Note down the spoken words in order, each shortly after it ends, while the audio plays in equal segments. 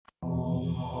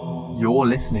You're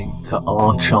listening to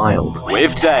Our Child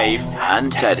with Dave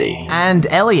and Teddy. And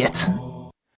Elliot.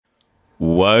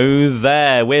 Whoa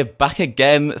there, we're back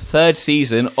again, third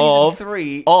season Season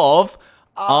 3 of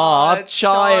Our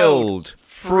Child.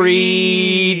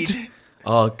 Freed.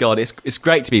 Oh god, it's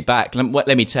great to be back.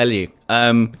 Let me tell you.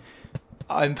 I'm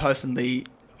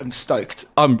stoked.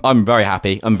 I'm very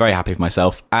happy. I'm very happy with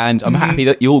myself, and I'm happy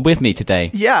that you're with me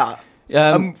today. Yeah.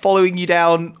 I'm following you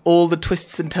down all the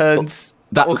twists and turns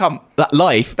that will come. That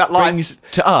life brings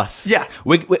to us. Yeah.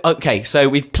 Okay, so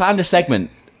we've planned a segment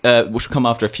which will come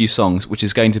after a few songs, which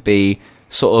is going to be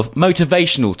sort of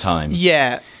motivational time.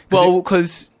 Yeah. Well,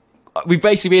 because we've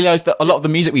basically realised that a lot of the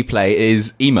music we play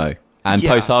is emo and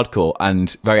post-hardcore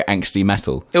and very angsty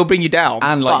metal. It'll bring you down.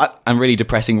 And really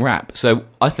depressing rap. So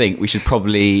I think we should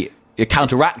probably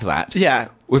counteract that. Yeah.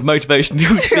 With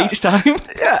motivational speech time.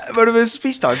 Yeah, motivational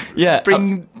speech time. Yeah.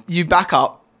 Bring you back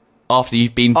up. After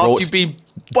you've been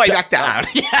way back down.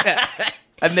 Yeah.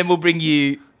 And then we'll bring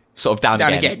you sort of down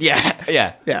again.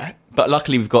 Yeah. Yeah. But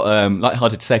luckily we've got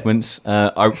light-hearted segments.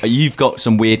 You've got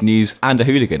some weird news and a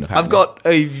hooligan, apparently. I've got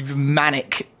a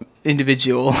manic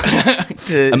individual.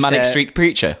 A manic street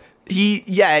preacher.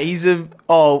 He's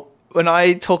when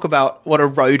I talk about what a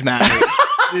road man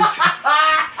is,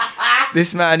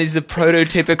 this man is the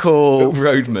prototypical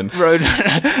roadman.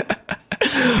 Roadman.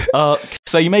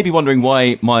 So you may be wondering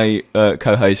why my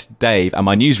co-host Dave and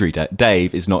my newsreader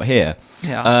Dave is not here.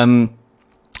 Yeah.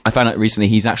 I found out recently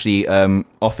he's actually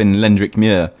off in Lendrick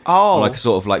Muir. Oh. On like a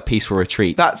sort of like peaceful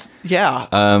retreat. He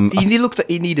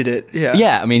needed it. Yeah.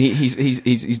 Yeah, I mean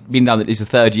he's been down. It's the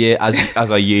third year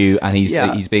as are you, and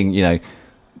he's being, you know,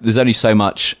 there's only so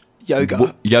much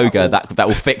yoga that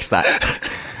will fix that.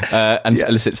 And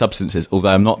illicit substances,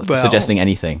 although I'm not suggesting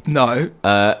anything. No.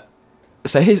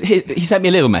 So he sent me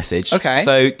a little message. Okay.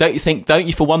 So don't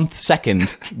you for 1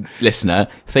 second, listener,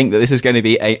 think that this is going to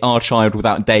be Our Child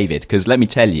without David, because let me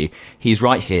tell you, he's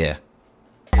right here.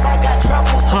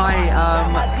 Hi,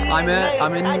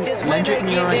 I'm in Lendrick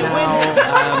Muir right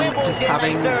now, just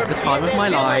having the time of my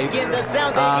life. It's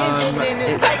so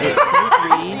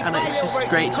green and it's just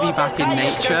great to be back in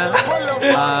nature.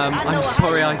 I'm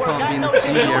sorry I can't be in the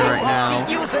studio right now,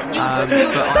 but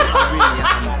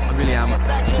I really am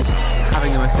just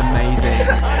having the most amazing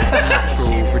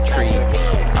natural retreat,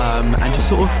 and just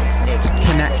sort of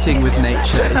connecting with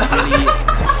nature. It's really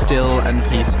still and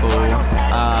peaceful.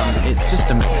 It's just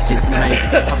it's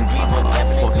amazing. Having fun in my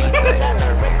life, what can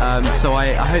I say? So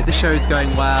I hope the show's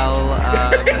going well.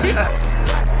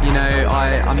 You know,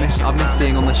 I miss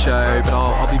being on the show, but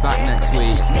I'll be back next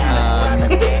week.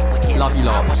 Love you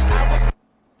lots.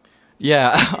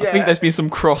 Yeah, I think there's been some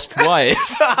crossed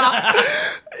wires.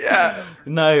 Yeah.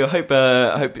 No, I hope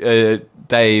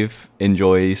Dave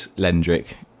enjoys Lendrick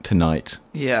tonight.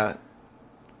 Yeah.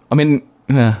 I mean,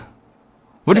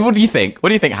 what do you think? What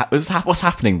do you think? What's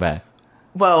happening there?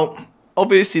 Well,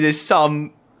 obviously there's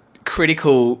some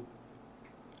critical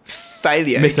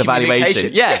failure,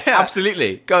 misevaluation. Yeah,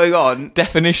 absolutely going on.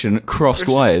 Definition: crossed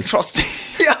wires.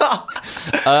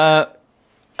 Yeah.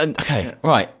 Okay,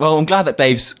 right. Well, I'm glad that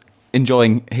Dave's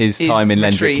enjoying his time in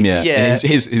Lendrick Muir. Yeah.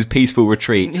 His peaceful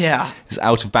retreat. Yeah. His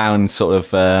out of bounds sort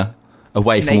of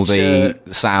away from all the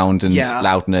sound and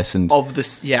loudness and of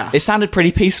this. Yeah. It sounded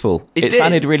pretty peaceful. It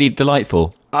sounded really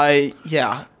delightful.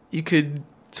 You could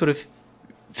sort of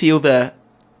feel the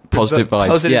positive vibes,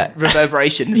 positive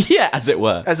reverberations. Yeah, as it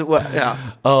were.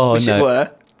 Yeah. Oh, Which no.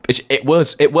 It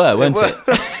were, weren't it?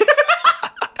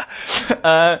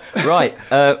 Right.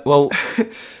 Well,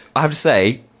 I have to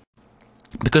say,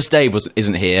 because Dave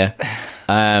isn't here,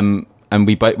 and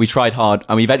we tried hard,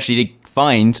 and we eventually did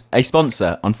find a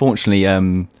sponsor. Unfortunately,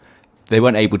 they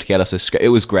weren't able to get us a script. It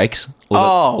was Greg's,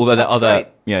 although there are other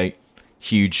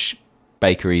huge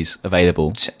bakeries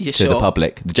available to the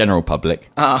public, the general public.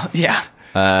 Yeah.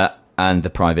 And the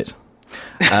private.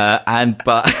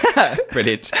 But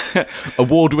brilliant.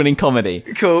 Award-winning comedy.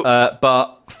 Cool.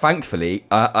 But thankfully,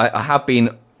 I have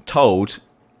been told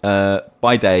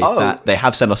by Dave that they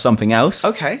have sent us something else.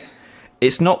 Okay.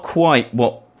 It's not quite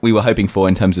what we were hoping for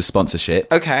in terms of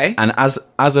sponsorship. Okay. And as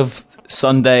of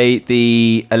Sunday,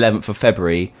 the 11th of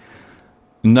February,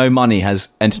 no money has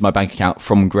entered my bank account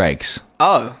from Greg's.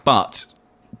 Oh. But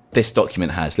this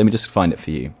document has. Let me just find it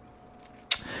for you.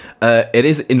 It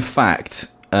is, in fact,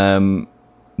 one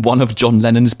of John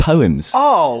Lennon's poems.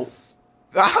 Oh.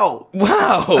 Wow.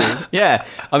 Wow. Yeah.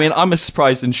 I mean, I'm as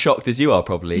surprised and shocked as you are,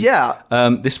 probably. Yeah.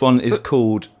 This one is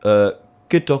called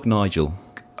Good Dog Nigel.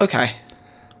 Okay.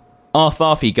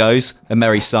 Arf he goes, a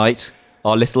merry sight,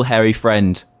 our little hairy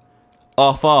friend.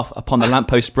 Arf upon the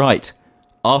lamppost bright,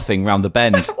 arfing round the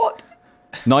bend. What?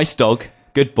 Nice dog,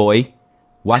 Good boy,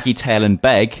 waggy tail and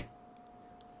beg.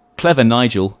 Clever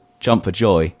Nigel, jump for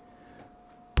joy.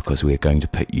 Because we're going to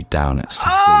put you down at some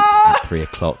sleep at 3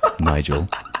 o'clock, Nigel.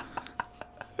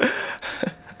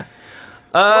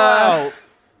 Wow.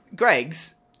 Greg.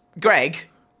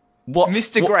 What,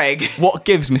 Mr. Greg. What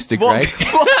gives Mr. Greg?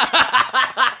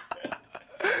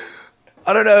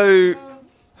 I don't know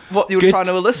what you were trying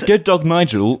to elicit. Good dog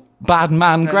Nigel, bad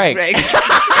man Greg.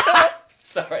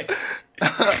 Sorry.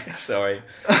 Sorry.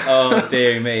 Oh,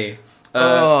 dear me.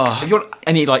 If you want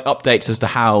any updates as to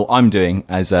how I'm doing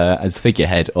as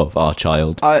figurehead of Our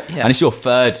Child, yeah. and it's your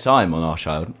 3rd time on Our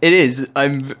Child. It is.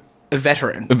 I'm a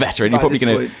veteran. A veteran. You're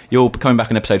probably you're coming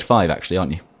back in episode 5, actually,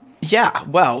 aren't you? Yeah.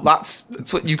 Well, that's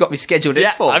what you've got me scheduled in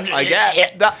for. I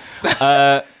get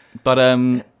that. But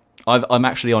I'm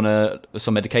actually on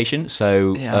some medication,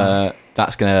 so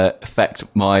that's going to affect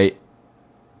my.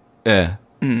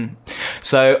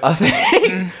 So I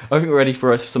think we're ready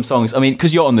for some songs. I mean,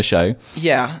 because you're on the show.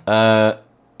 Yeah.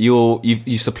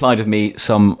 You've supplied with me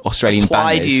some Australian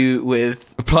bangers.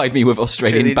 Applied me with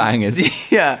Australian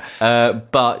bangers. Yeah.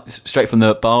 But straight from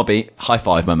the Barbie. High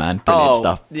five, my man. Brilliant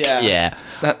stuff. Yeah.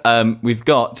 Yeah. We've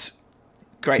got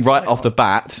Great. right off the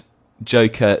bat,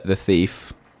 Joker the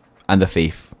Thief and the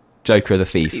Thief. Joker the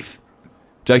Thief.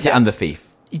 Joker and the Thief.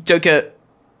 Joker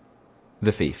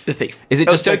the Thief. the Thief. Is it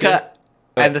just Joker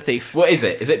and the Thief? What is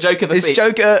it? Is it Joker the Thief? It's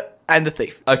Joker and the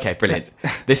Thief. Okay, brilliant.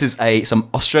 This is some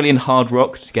Australian hard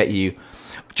rock to get you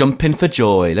jumping for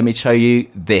joy. Let me show you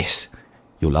this.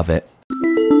 You'll love it.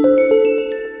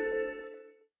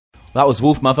 That was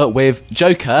Wolf Mother with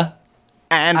Joker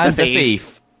And and the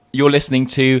Thief. You're listening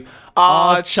to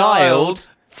Our Child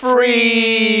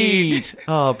Freed.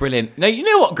 Oh, brilliant. Now, you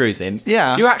know what, Grusin?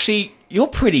 Yeah. You're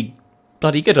pretty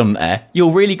bloody good on there.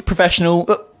 You're really professional.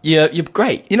 You're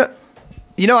great. You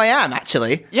know, I am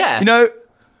actually. Yeah. You know,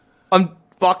 I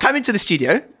came into the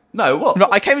studio. No, what? No,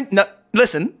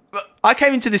 listen. I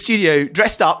came into the studio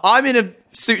dressed up. I'm in a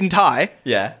suit and tie.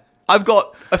 Yeah. I've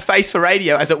got a face for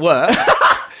radio, as it were.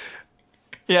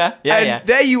 Yeah. And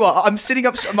there you are. I'm sitting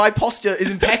up. My posture is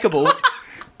impeccable.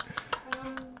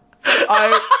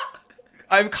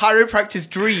 I'm chiropractor's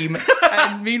dream.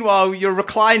 And meanwhile, you're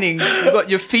reclining. You've got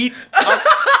your feet up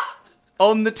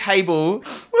on the table.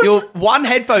 You're one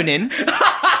headphone in.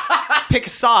 Pick a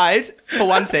side for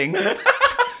one thing.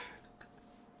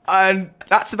 And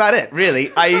that's about it, really.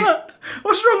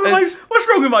 What's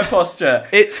wrong with my posture?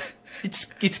 It's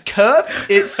curved.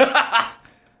 It's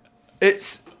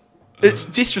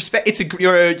disrespect.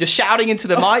 You're shouting into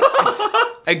the mic. It's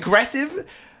aggressive,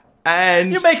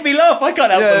 and You make me laugh. I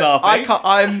can't help but laughing. I can't.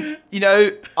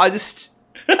 I just.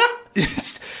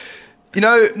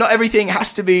 Not everything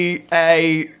has to be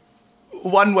a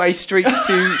one-way street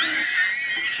to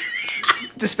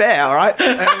despair. All right.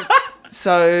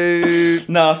 So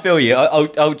No, I feel you.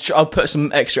 I'll put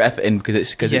some extra effort in because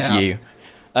it's Yeah. you.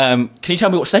 Can you tell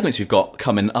me what segments we've got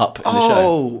coming up in the show?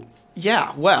 Oh,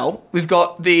 yeah. Well, we're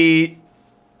actually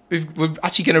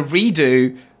going to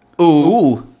redo.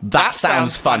 Ooh, that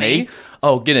sounds funny.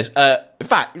 Oh goodness. In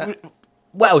fact,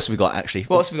 what else have we got actually?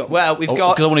 What else have we got? Well, we've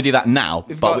got. Because I want to do that now.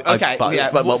 Save it.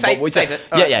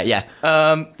 All right. Yeah.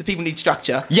 The people need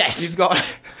structure. Yes. We've got.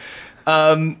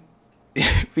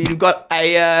 We've got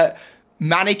a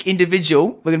manic individual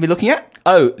we're going to be looking at.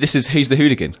 Oh, this is Who's the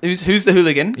Hooligan? Who's the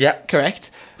hooligan? Yeah.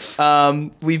 Correct.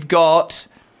 We've got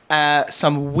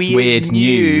some Weird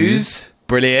news.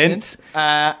 Brilliant.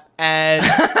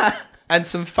 And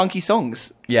some funky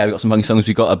songs. Yeah, we've got some funky songs.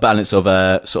 We've got a balance of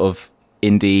sort of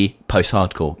indie,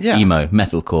 post-hardcore, Yeah. emo,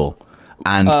 metalcore,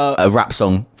 and a rap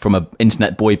song from an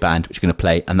internet boy band, which we're going to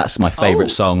play, and that's my favourite Oh.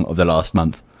 song of the last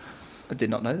month. I did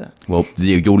not know that. Well,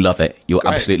 you'll love it. You'll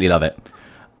Great. absolutely love it.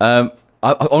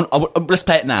 Let's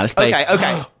play it now. Let's play.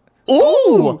 Okay.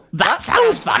 Ooh, that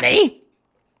sounds funny.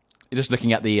 Just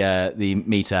looking at the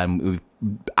meter, and we've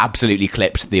absolutely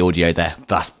clipped the audio there.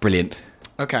 That's brilliant.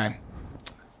 Okay.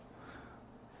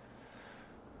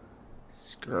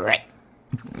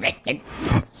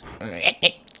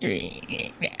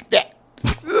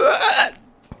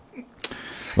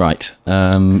 Right.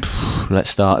 Let's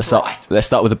start. Let's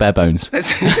start with the bare bones.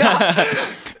 Start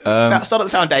at the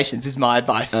foundations is my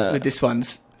advice with this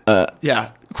one's.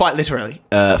 Yeah, quite literally.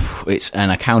 It's an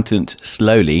accountant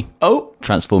slowly Oh,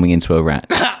 transforming into a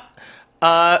rat.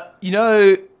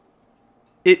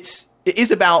 it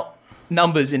is about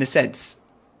numbers in a sense.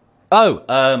 Oh,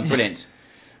 brilliant.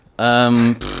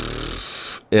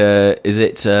 Is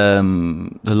it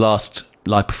the last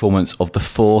live performance of the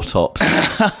Four Tops? No,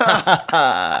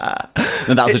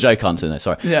 that was a joke answer. No,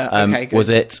 sorry. Yeah, okay, good. Was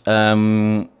it a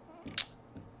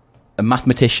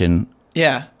mathematician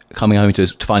Yeah. coming home to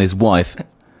find his wife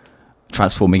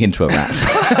transforming into a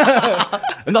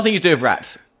rat. Nothing to do with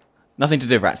rats. Nothing to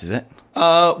do with rats, is it?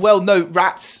 Well, no,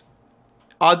 rats,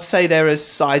 I'd say they're a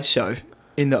sideshow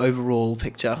in the overall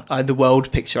picture, the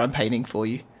world picture I'm painting for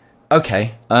you.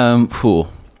 Okay.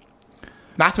 Cool.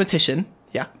 Mathematician,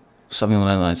 yeah. Something along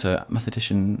that line. So,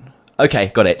 mathematician. Okay,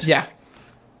 got it. Yeah.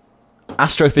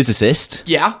 Astrophysicist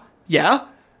Yeah. Yeah.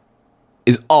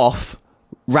 is off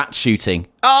rat shooting.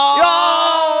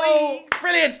 Oh!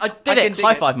 Brilliant! I did I can it. dig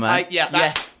High it. five, man. Yeah,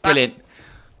 yes, brilliant.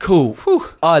 Cool.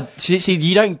 See,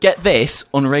 you don't get this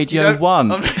on Radio 1.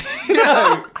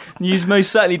 No. You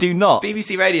most certainly do not.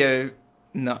 BBC Radio,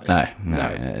 no. No.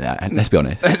 Let's be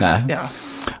honest. No. Yeah.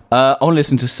 I want to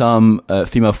listen to some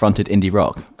female-fronted indie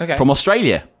rock Okay. from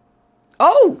Australia.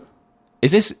 Oh!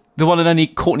 Is this the one and only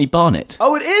Courtney Barnett?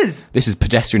 Oh, it is! This is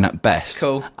pedestrian at best.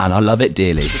 Cool. And I love it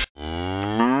dearly.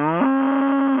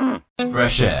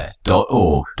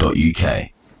 Freshair.org.uk.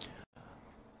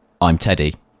 I'm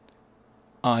Teddy,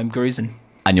 I'm Grusin.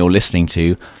 and you're listening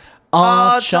to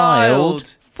Our Child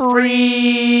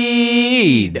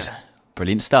Freed.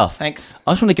 Brilliant stuff. Thanks.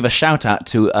 I just want to give a shout out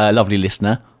to a lovely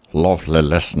listener, who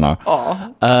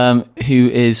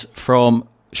is from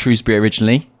Shrewsbury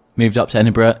originally, moved up to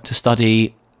Edinburgh to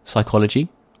study psychology.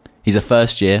 He's a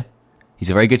first year. He's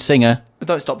a very good singer,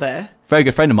 Don't stop there. very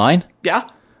good friend of mine. Yeah?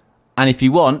 And if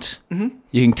you want, you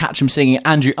can catch him singing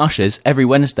Andrew Usher's every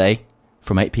Wednesday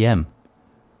from 8 p.m.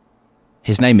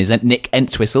 His name is Nick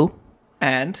Entwistle.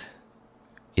 And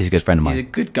He's a good friend of he's mine. a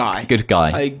good guy. Good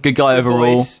guy. Good guy good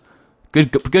overall. voice.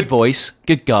 Good voice.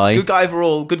 Good guy. Good guy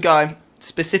overall. Good guy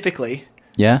specifically.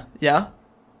 Yeah? Yeah?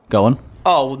 Go on.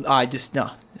 Oh, well, I just,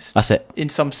 no. It's That's it. in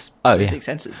some Oh, specific yeah.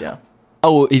 senses, yeah.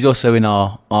 Oh, he's also in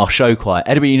our show choir,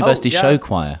 Edinburgh University yeah. Show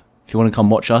Choir. If you want to come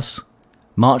watch us,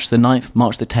 March the 9th,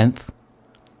 March the 10th,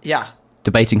 Yeah.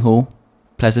 Debating Hall,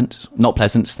 Pleasant. Not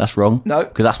Pleasance, that's wrong. No.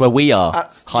 Because that's where we are.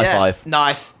 That's High yeah, five.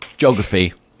 Nice.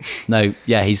 Geography. No,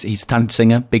 yeah, he's a talented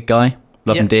singer, big guy.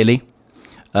 Love him Yeah. dearly.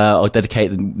 I'll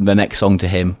dedicate the next song to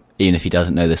him, even if he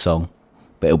doesn't know the song.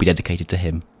 But it'll be dedicated to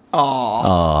him.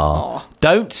 Aww.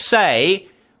 Don't say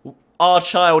our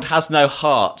child has no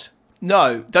heart.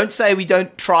 No, don't say we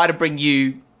don't try to bring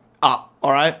you up,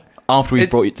 all right? After we've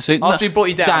It's- brought you... after we brought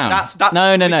you down. That's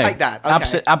no. we take that.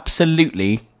 Okay.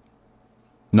 Absolutely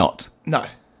not. No,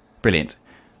 Brilliant.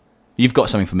 You've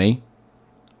got something for me.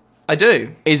 I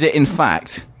do. Is it, in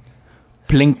fact,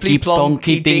 plinky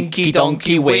plonky dinky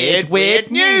donkey weird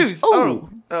news? Oh,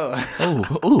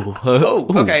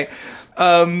 okay.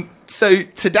 So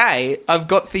today I've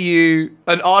got for you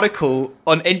an article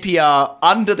on NPR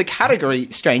under the category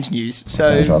Strange News.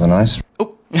 So Rather nice.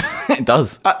 It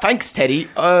does. thanks, Teddy.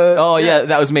 Oh yeah,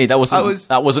 that was me. That wasn't. was-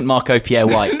 That wasn't Marco Pierre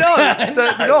White. No,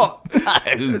 certainly not.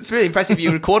 It's really impressive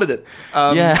you recorded it.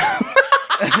 Yeah.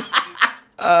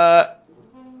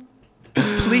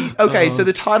 Please. Okay, so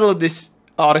the title of this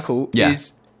article Yeah.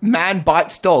 is "Man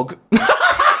Bites Dog."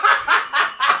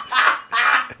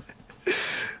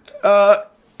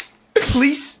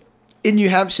 Police in New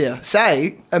Hampshire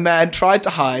say a man tried to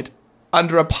hide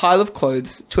under a pile of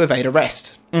clothes to evade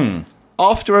arrest.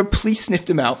 After a police sniffed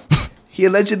him out, he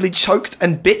allegedly choked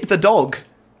and bit the dog.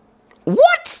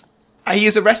 What? He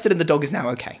is arrested and the dog is now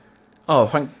okay. Oh,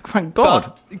 thank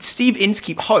God. But Steve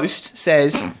Inskeep, host,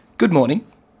 says, "Good morning.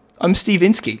 I'm Steve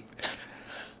Inskeep.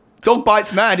 Dog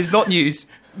bites man is not news.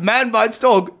 Man bites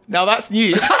dog. Now that's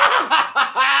news."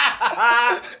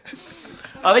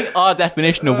 I think our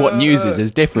definition of what news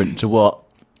is different to what.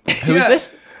 Who is Yeah.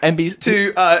 this? NBC.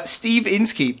 To Steve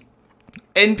Inskeep,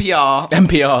 NPR.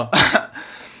 NPR.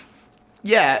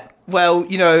 Yeah, well,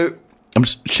 you know, I'm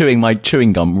just chewing my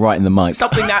chewing gum right in the mic.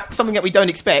 something that we don't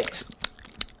expect.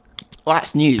 Well,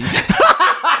 that's news.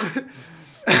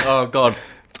 Oh God.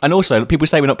 And also, people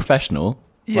say we're not professional.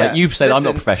 Yeah, Like, you said I'm not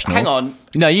listen, professional. hang on.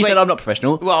 No, you Wait. said I'm not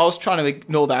professional. Well, I was trying to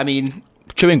ignore that. I mean,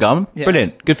 Chewing gum, Yeah.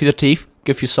 brilliant. Good for your teeth,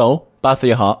 good for your soul, bad for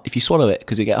your heart if you swallow it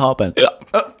because you get heartburn.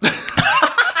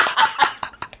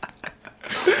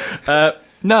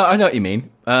 No, I know what you mean.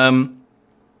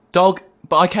 Dog,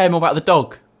 but I care more about the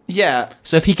dog. yeah,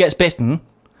 So if he gets bitten,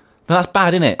 then that's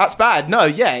bad, isn't it? that's bad. No,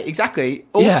 yeah, exactly.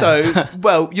 Yeah. Also,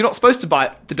 well, you're not supposed to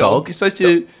bite the dog. Dog? You're supposed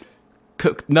to...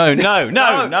 Cook? No.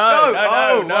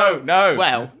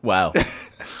 Well.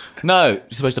 No, you're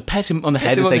supposed to pet him on the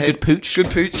head and say good pooch. Good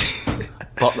pooch.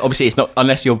 But obviously, it's not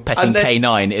unless you're petting Unless-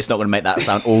 K9. It's not going to make that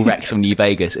sound all Wrexham, New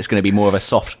Vegas. It's going to be more of a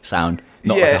soft sound,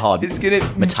 not like a hard, it's gonna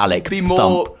metallic be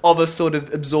more thump. of a sort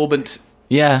of absorbent.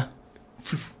 Yeah.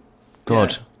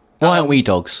 God, Yeah. why aren't we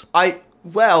dogs?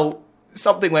 Well,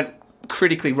 something went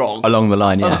critically wrong. Along the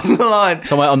line, yeah. Along the line.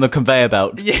 Somewhere on the conveyor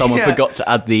belt, Yeah. someone forgot to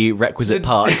add the requisite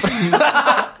parts.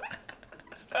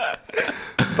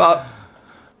 But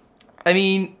I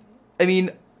mean,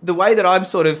 the way that I'm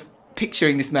sort of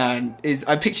picturing this man is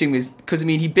I'm picturing this because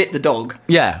he bit the dog.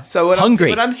 Yeah. So when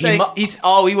hungry. I'm saying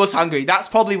he was hungry. That's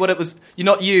probably what it was. You're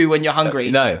not you when you're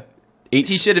hungry. No. He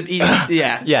should have eaten.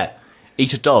 Yeah. Yeah.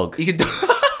 Eat a dog. You could.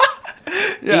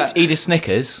 Yeah. Eat a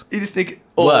Snickers. You just think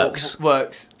Works.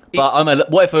 Works.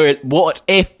 But what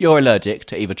if you're allergic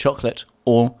to either chocolate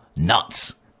or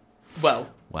nuts? Well,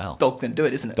 Well, dog can do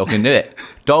it, isn't it? dog can do it.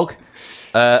 Dog.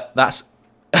 That's.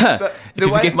 But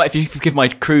If you forgive my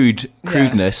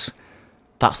crudeness,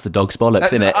 that's the dog's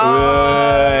bollocks, That's- isn't it?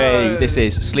 Oh. Hey, this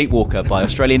is Sleepwalker by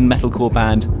Australian metalcore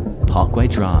band Parkway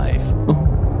Drive.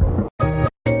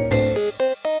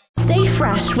 Stay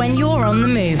fresh when you're on the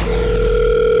move.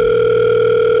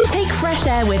 Take fresh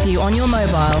air with you on your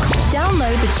mobile.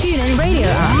 Download the TuneIn Radio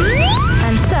app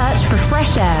and search for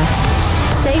Fresh Air.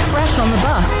 Stay fresh on the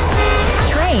bus,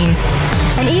 train,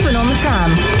 and even on the tram.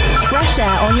 Fresh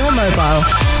Air on your mobile.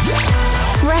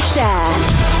 Fresh Air.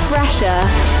 Fresher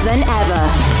than ever.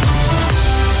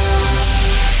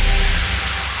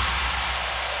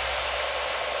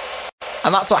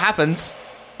 And that's what happens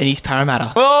in East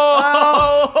Parramatta.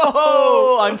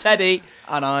 Oh, I'm Teddy.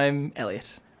 And I'm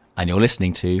Elliot. And you're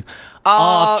listening to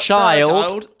Our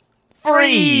Child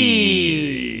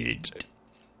Freed.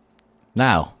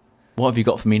 Now, what have you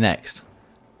got for me next?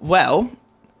 Well,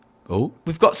 Oh,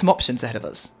 we've got some options ahead of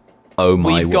us. oh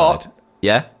my We've word. got-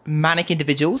 Yeah? Manic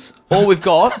individuals, or we've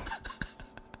got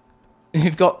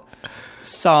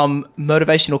some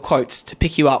motivational quotes to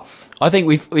pick you up. I think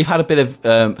we've had a bit of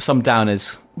some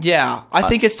downers, Yeah, I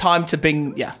think it's time to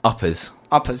bring uppers.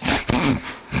 uppers,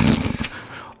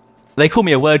 They call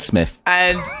me a wordsmith.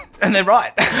 and they're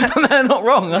right. They're not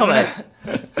wrong, are they?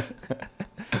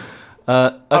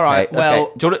 Okay, All right, well,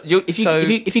 okay. Do you want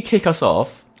if you kick us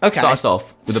off, Okay. start us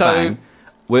off with So- a bang,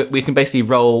 we can basically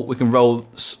roll. We can roll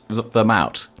them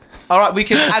out. All right, we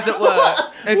can, as it were.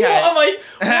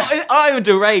 Okay, I'm a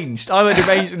deranged. I'm a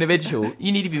deranged individual.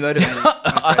 you need to be motivated.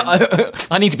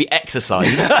 I need to be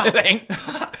exercised. I think.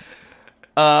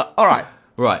 All right,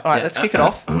 Right. all right. Let's kick it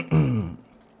off.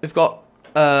 We've got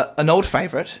an old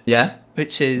favourite, Yeah.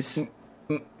 which is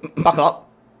 "Buckle Up,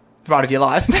 Ride of Your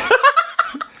Life."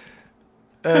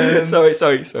 Sorry.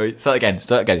 Start again.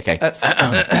 Okay. That's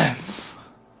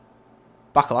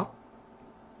 "Buckle Up."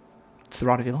 It's the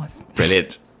ride of your life.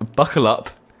 Brilliant. Buckle up.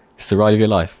 It's the ride of your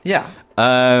life. Yeah.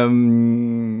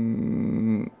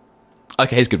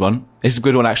 Okay, here's a good one. This is a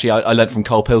good one, actually. I learned from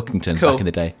Cole Pilkington Cool. back in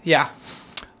the day. Yeah.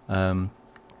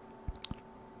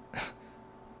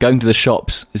 Going to the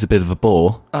shops is a bit of a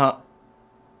bore, Uh,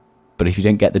 but if you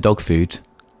don't get the dog food,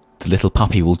 the little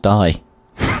puppy will die.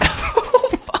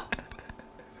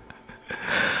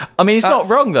 I mean, it's not That's-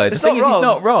 wrong, though. The it's thing not is, he's wrong.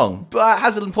 not wrong. but it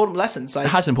has an important lesson. So It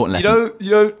has an important You lesson.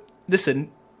 don't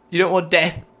listen. You don't want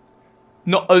death,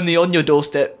 not only on your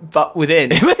doorstep but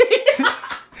within.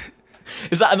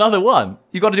 Is that another one?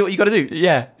 You got to do what you got to do.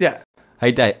 Yeah. Yeah.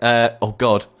 Hey, Dave. Oh,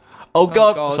 God. Oh,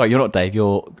 God. God. Sorry, you're not Dave.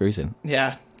 You're Grusin.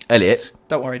 Yeah. Elliot.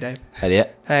 Don't worry, Dave.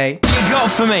 Elliot. Hey,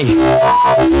 Got for me.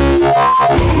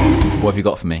 What have you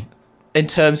got for me? in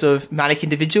terms of manic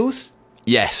individuals,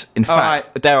 Yes. In All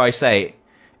fact, dare I say,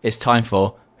 it's time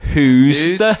for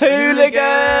Who's the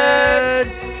Hooligan?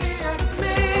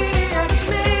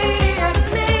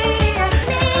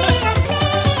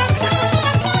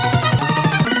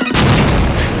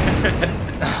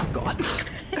 Oh God.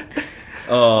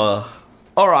 Oh.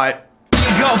 All right.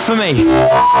 Got for me.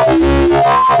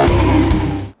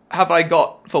 Have I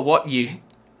got for what you?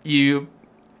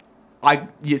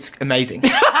 It's amazing.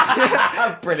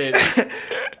 Brilliant.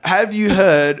 Have you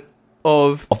heard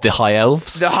of Of the High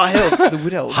Elves? the High Elf, the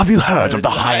Wood Elves? Have you heard of the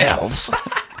High Elves?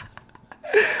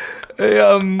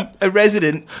 A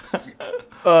resident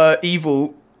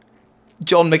evil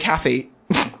John McAfee.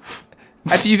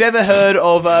 Have you ever heard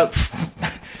of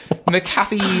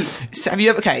McAfee? Have you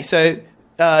ever? Okay, so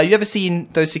you ever seen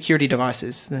those security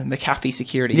devices, the McAfee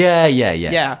securities? Yeah.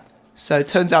 Yeah. So it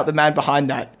turns out the man behind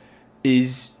that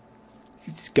he's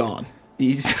gone.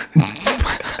 He's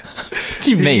What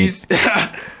do you mean? he's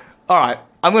all right.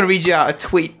 I'm going to read you out a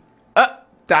tweet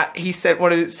that he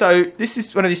sent. So this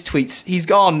is one of his tweets. He's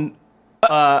gone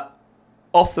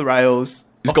off the rails.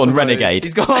 He's off gone the roads. renegade.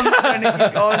 He's gone.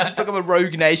 He's become a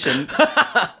rogue nation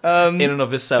In and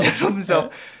of himself. of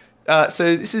himself.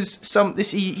 So this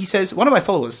is he says, one of my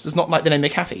followers does not like the name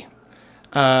McAfee.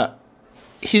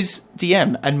 His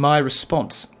DM and my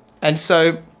response. And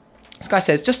so this guy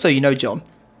says, just so you know, John,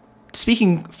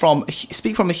 speak from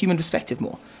a human perspective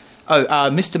more.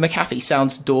 Mr. McAfee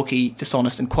sounds dorky,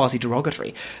 dishonest, and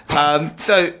quasi-derogatory.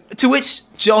 So, to which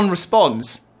John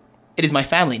responds, "It is my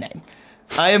family name.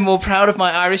 I am more proud of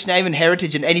my Irish name and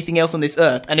heritage than anything else on this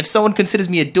earth, and if someone considers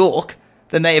me a dork,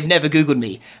 then they have never Googled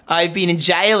me. I've been in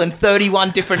jail in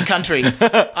 31 different countries.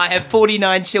 I have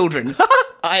 49 children.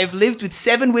 I have lived with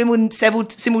 7 women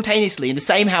simultaneously in the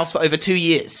same house for over 2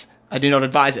 years. I do not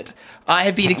advise it. I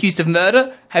have been accused of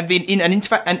murder, have been in an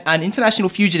international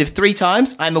fugitive 3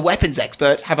 times. I'm a weapons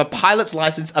expert, have a pilot's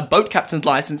license, a boat captain's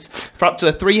license for up to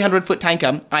a 300-foot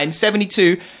tanker. I am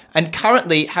 72 and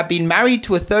currently have been married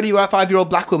to a 35-year-old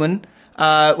black woman.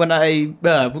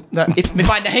 If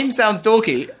my name sounds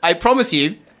dorky, I promise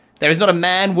you, there is not a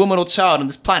man, woman, or child on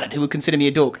this planet who would consider me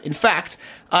a dork. In fact,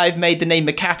 I've made the name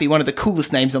McAfee one of the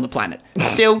coolest names on the planet.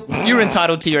 Still, you're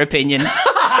entitled to your opinion."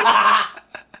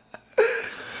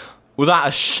 Without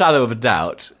a shadow of a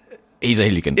doubt, he's a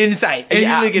hooligan. Insane.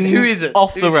 Yeah. Hooligan. Who is it?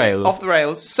 Off Who the is it? rails. Off the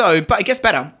rails. So, but it gets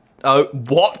better. Oh,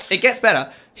 what? It gets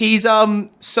better. He's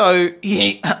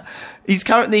he's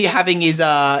currently having his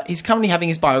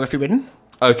biography written.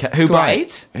 Okay, who by?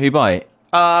 Great. Who by?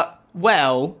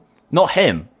 Well, Not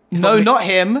him. no, not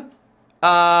him.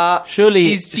 Surely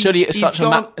he's such a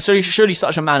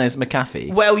man as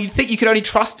McAfee. Well, you'd think you could only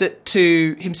trust it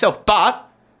to himself, but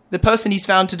the person he's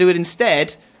found to do it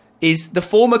instead is the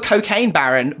former cocaine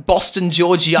baron, Boston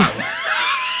George Young.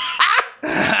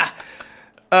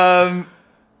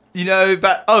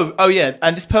 But oh yeah,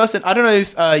 and this person, I don't know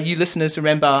if you listeners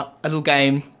remember a little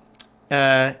game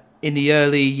in the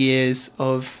early years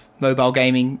of mobile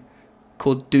gaming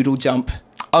called Doodle Jump.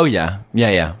 Oh yeah.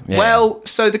 Well,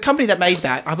 so the company that made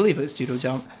that, I believe it was Doodle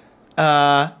Jump,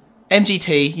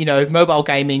 MGT, mobile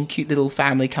gaming, cute little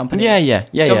family company. Yeah.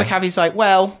 John McAfee's like,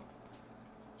 well,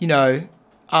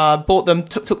 bought them,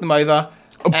 took them over,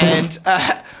 and Just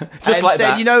and like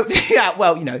said,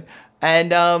 that.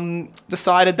 and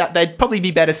decided that they'd probably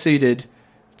be better suited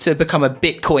to become a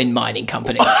Bitcoin mining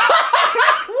company.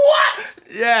 What?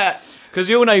 Yeah. Because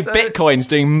you all know Bitcoin's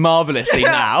doing marvelously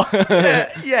now.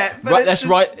 Yeah. But Right, that's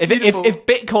right. If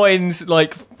Bitcoin's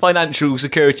like financial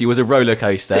security was a roller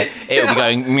coaster, it would be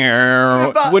going.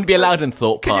 Meow. But- Wouldn't be allowed in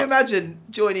Thought Can you Park. imagine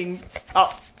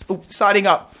signing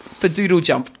up for Doodle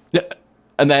Jump,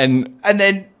 And then and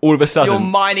then all of a sudden, you're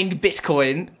mining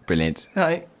Bitcoin? brilliant.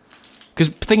 Right? Because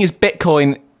the thing is,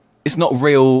 Bitcoin is not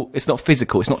real. It's not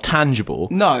physical. It's not tangible.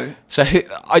 No. So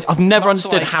I've never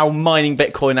understood like- how mining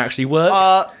Bitcoin actually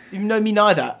works. Me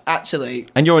neither, actually.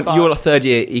 And you're but- a third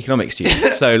year economics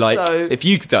student. So like, So- if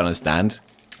you don't understand,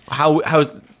 how's Well-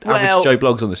 average Joe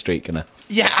Blogs on the street gonna?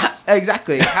 Yeah,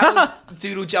 exactly. How does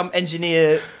Doodle Jump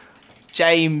engineer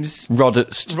James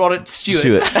Rodert Stewart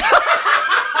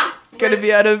gonna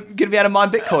be able to mine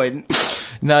Bitcoin?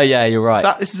 No, yeah, you're right.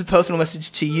 So this is a personal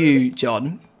message to you,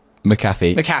 John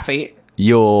McAfee,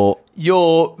 you're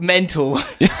you're mental.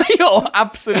 you're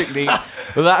absolutely,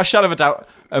 without a shadow of a doubt,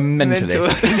 a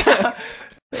mentalist.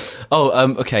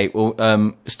 Okay. Well,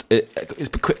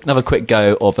 another quick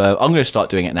go of. I'm going to start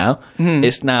doing it now.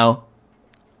 It's now.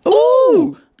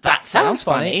 Ooh, That sounds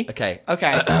funny. Okay.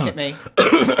 Okay, hit me.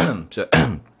 So,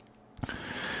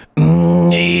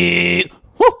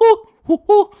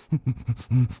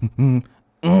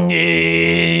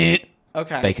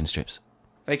 Okay. bacon strips.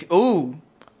 Ooh,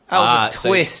 that was a so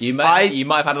twist. you might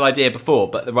have had an idea before,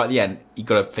 but right at the end, you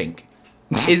got to think.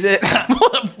 Is it?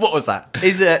 What was that?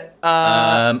 Is it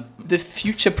the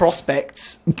future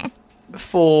prospects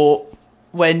for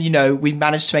when we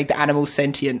managed to make the animals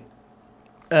sentient?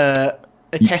 A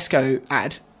Tesco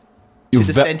ad to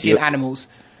the sentient animals.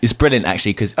 It's brilliant,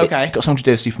 actually, because Okay. it's got something to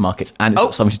do with supermarkets and it's Oh.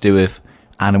 got something to do with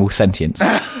animal sentience.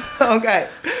 Okay.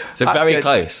 So That's very good.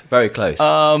 close, very close.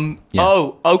 Yeah.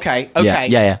 Oh, okay.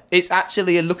 Yeah. It's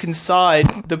actually a look inside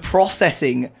the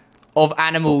processing of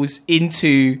animals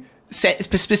into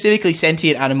specifically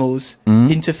sentient animals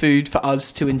into food for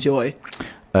us to enjoy.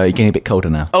 You're getting a bit colder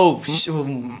now. Oh,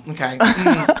 okay.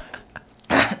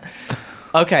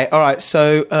 Okay, all right.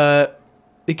 So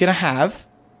you're gonna have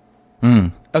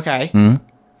a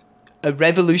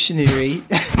revolutionary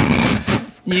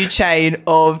new chain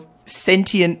of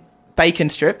sentient bacon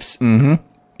strips. Mm-hmm.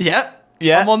 Yeah.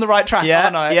 I'm on the right track, Yeah,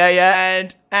 aren't I? yeah.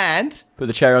 And Put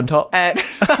the cherry on top.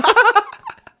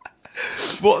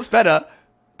 what's better?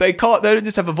 They don't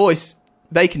just have a voice;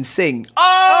 they can sing.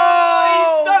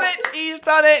 He's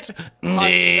done it!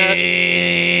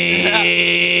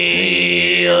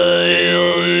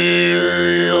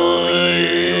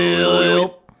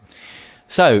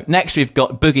 So, next we've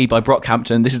got Boogie by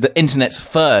Brockhampton. This is the internet's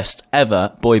first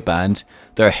ever boy band.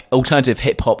 They're alternative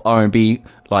hip-hop R&B,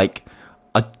 like,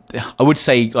 I would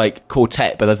say like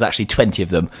quartet, but there's actually 20 of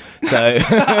them. So,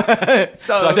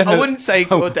 So, I don't know. I wouldn't say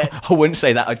quartet. I wouldn't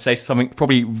say that. I'd say something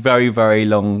probably very, very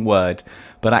long word.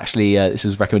 But actually, this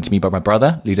was recommended to me by my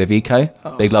brother,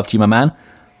 Ludovico. Big love to you, my man.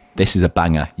 This is a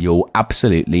banger. You'll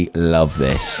absolutely love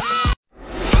this.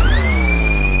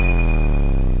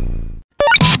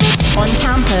 On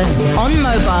campus, on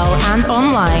mobile, and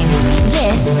online.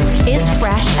 This is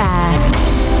Fresh Air.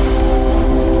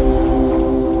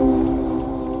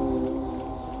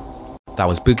 That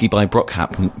was Boogie by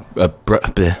Brockhampton. That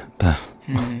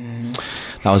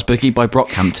was Boogie by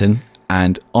Brockhampton,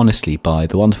 and honestly by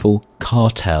the wonderful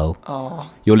Cartel.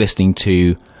 Oh. You're listening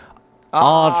to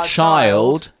Our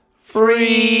Child Freed.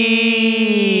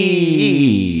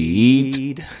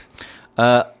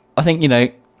 I think,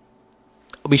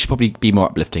 we should probably be more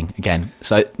uplifting again.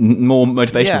 So more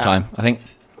motivational Yeah. time, I think.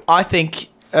 I think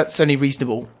that's only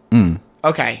reasonable.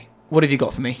 Okay, what have you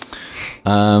got for me?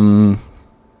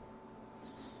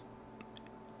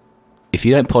 If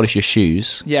you don't polish your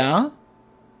shoes, Yeah.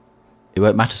 it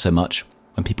won't matter so much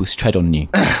when people tread on you.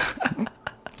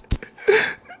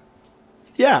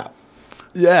 Yeah.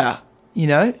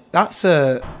 That's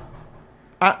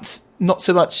not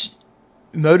so much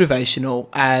motivational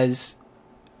as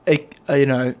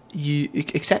you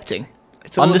accepting.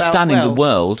 It's all Understanding about, the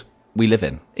world we live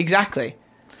in. Exactly.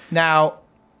 Now,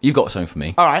 You've got something for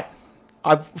me. all right.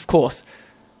 Of course.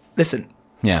 Listen,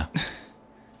 Yeah.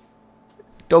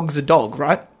 dog's a dog,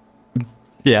 right?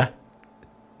 Yeah.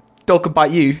 Dog can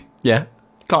bite you. Yeah.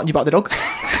 Can't you bite the dog?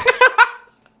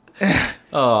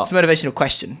 Oh. It's a motivational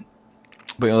question.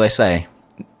 But what do they say?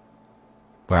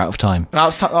 We're out of time. Oh,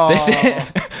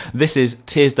 This is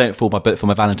Tears Don't Fall for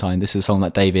my Valentine. This is a song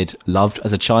that David loved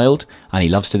as a child, and he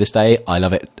loves to this day. I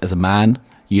love it as a man.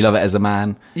 You love it as a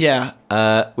man. yeah.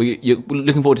 You're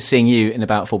looking forward to seeing you in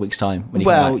about 4 weeks' time. When you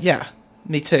come back. Yeah.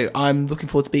 Me too. I'm looking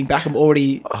forward to being back. I'm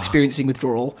already experiencing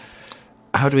withdrawal.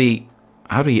 How do we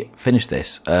finish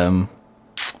this? Do you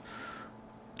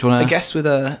want I to? guess with a...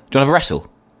 Do you want to have a wrestle?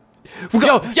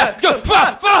 Go! Yeah! Go!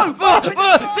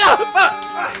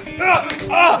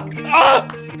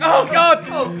 Oh God!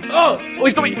 Oh!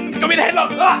 He's got me in a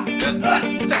headlock!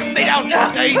 Stay down!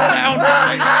 Stay down!